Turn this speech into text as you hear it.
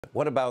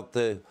What about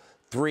the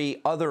 3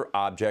 other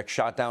objects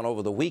shot down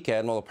over the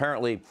weekend? Well,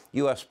 apparently,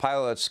 U.S.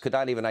 pilots could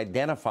not even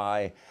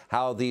identify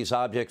how these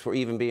objects were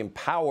even being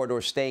powered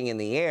or staying in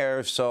the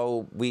air,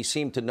 so we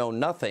seem to know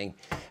nothing.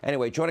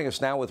 Anyway, joining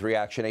us now with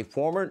reaction, a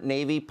former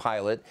Navy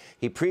pilot.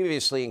 He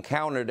previously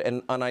encountered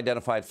an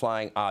unidentified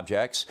flying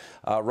objects.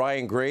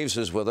 Ryan Graves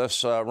is with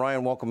us.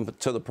 Ryan, welcome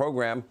to the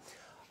program.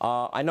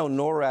 I know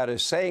NORAD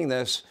is saying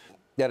this,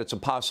 that it's a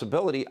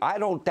possibility. I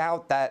don't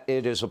doubt that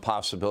it is a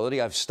possibility.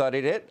 I've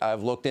studied it.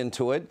 I've looked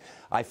into it.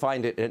 I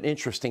find it an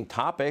interesting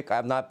topic.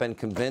 I've not been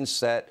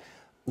convinced that,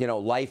 you know,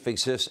 life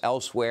exists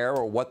elsewhere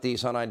or what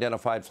these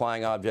unidentified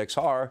flying objects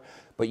are.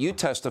 But you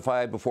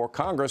testified before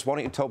Congress. Why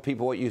don't you tell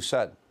people what you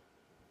said?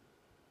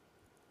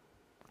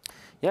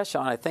 Yeah,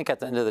 Sean, I think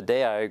at the end of the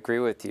day, I agree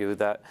with you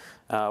that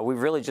we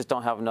really just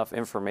don't have enough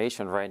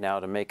information right now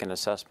to make an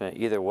assessment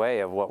either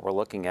way of what we're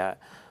looking at.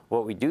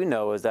 What we do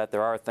know is that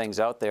there are things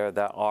out there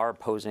that are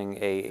posing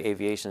a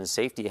aviation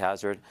safety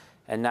hazard,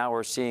 and now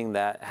we're seeing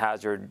that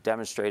hazard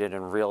demonstrated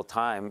in real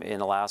time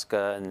in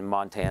Alaska and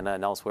Montana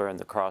and elsewhere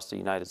across the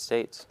United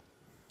States.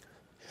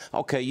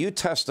 Okay, you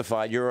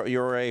testified.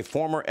 You're a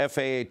former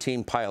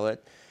F-A-18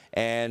 pilot,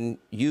 and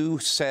you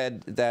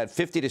said that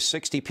 50 to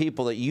 60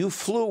 people that you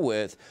flew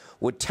with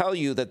would tell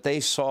you that they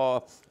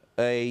saw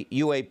a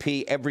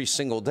UAP every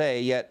single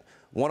day, yet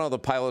one other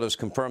pilot has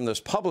confirmed this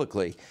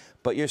publicly.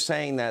 But you're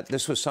saying that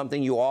this was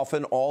something you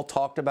often all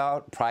talked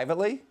about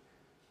privately?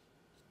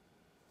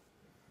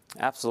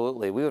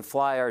 Absolutely. We would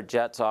fly our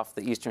jets off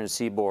the eastern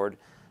seaboard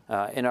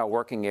in our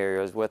working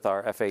areas with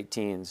our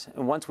F-18s.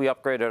 And once we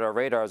upgraded our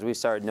radars, we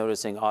started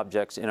noticing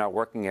objects in our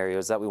working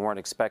areas that we weren't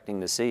expecting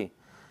to see.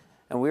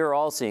 And we were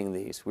all seeing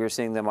these. We were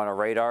seeing them on our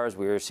radars.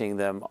 We were seeing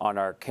them on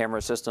our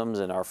camera systems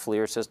and our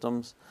FLIR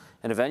systems.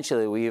 And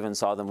eventually, we even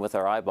saw them with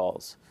our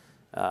eyeballs.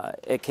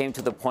 It came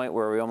to the point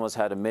where we almost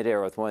had a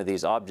midair with one of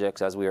these objects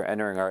as we were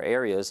entering our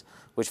areas,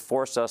 which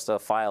forced us to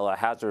file a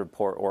hazard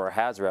report or a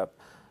HAZREP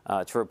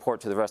to report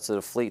to the rest of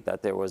the fleet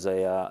that there was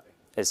a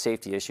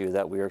safety issue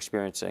that we were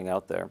experiencing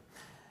out there.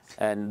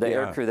 And the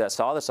aircrew that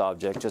saw this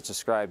object just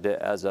described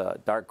it as a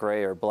dark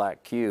gray or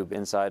black cube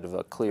inside of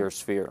a clear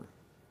sphere.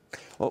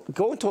 Well,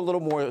 go into a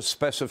little more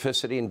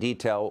specificity and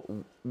detail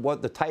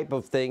what the type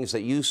of things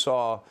that you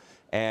saw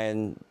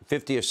and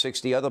 50 or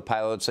 60 other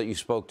pilots that you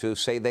spoke to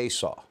say they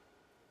saw.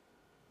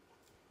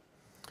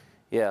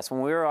 Yes,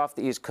 when we were off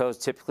the East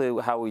Coast,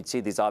 typically how we'd see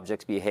these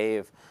objects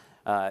behave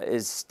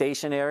is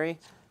stationary,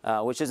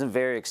 which isn't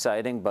very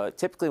exciting, but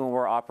typically when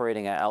we're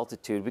operating at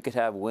altitude, we could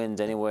have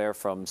winds anywhere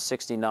from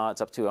 60 knots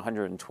up to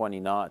 120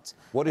 knots.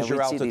 What is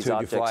your altitude you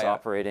fly you fly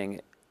operating,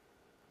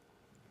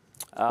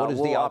 what is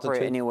we'll the altitude?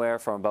 operate anywhere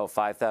from about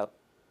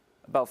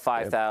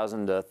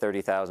 5,000 to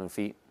 30,000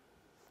 feet.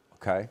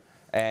 Okay.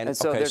 And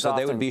so okay, there's so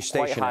often they would be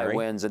stationary. quite high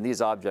winds in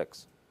these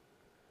objects.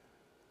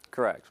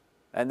 Correct.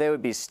 And they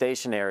would be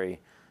stationary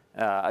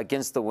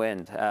against the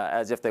wind,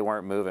 as if they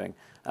weren't moving,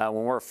 when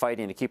we're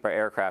fighting to keep our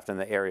aircraft in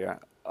the area.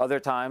 Other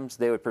times,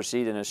 they would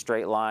proceed in a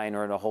straight line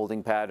or in a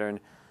holding pattern,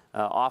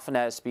 often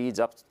at speeds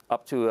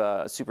up to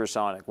a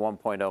supersonic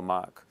 1.0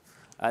 Mach.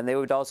 And they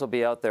would also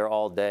be out there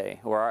all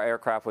day, where our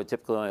aircraft would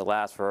typically only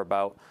last for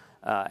about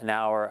an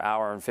hour,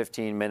 hour and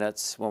 15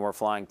 minutes when we're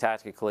flying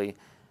tactically.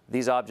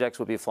 These objects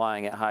would be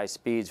flying at high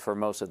speeds for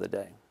most of the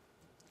day.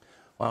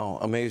 Wow,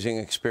 amazing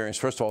experience.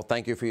 First of all,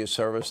 thank you for your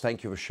service.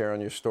 Thank you for sharing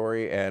your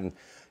story. And,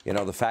 you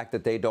know, the fact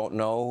that they don't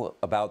know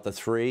about the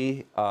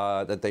 3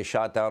 that they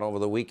shot down over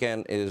the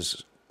weekend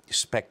is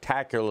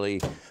spectacularly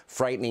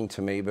frightening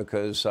to me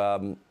because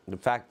the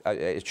fact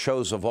it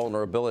shows a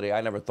vulnerability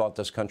I never thought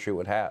this country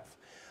would have.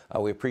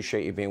 We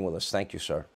appreciate you being with us. Thank you, sir.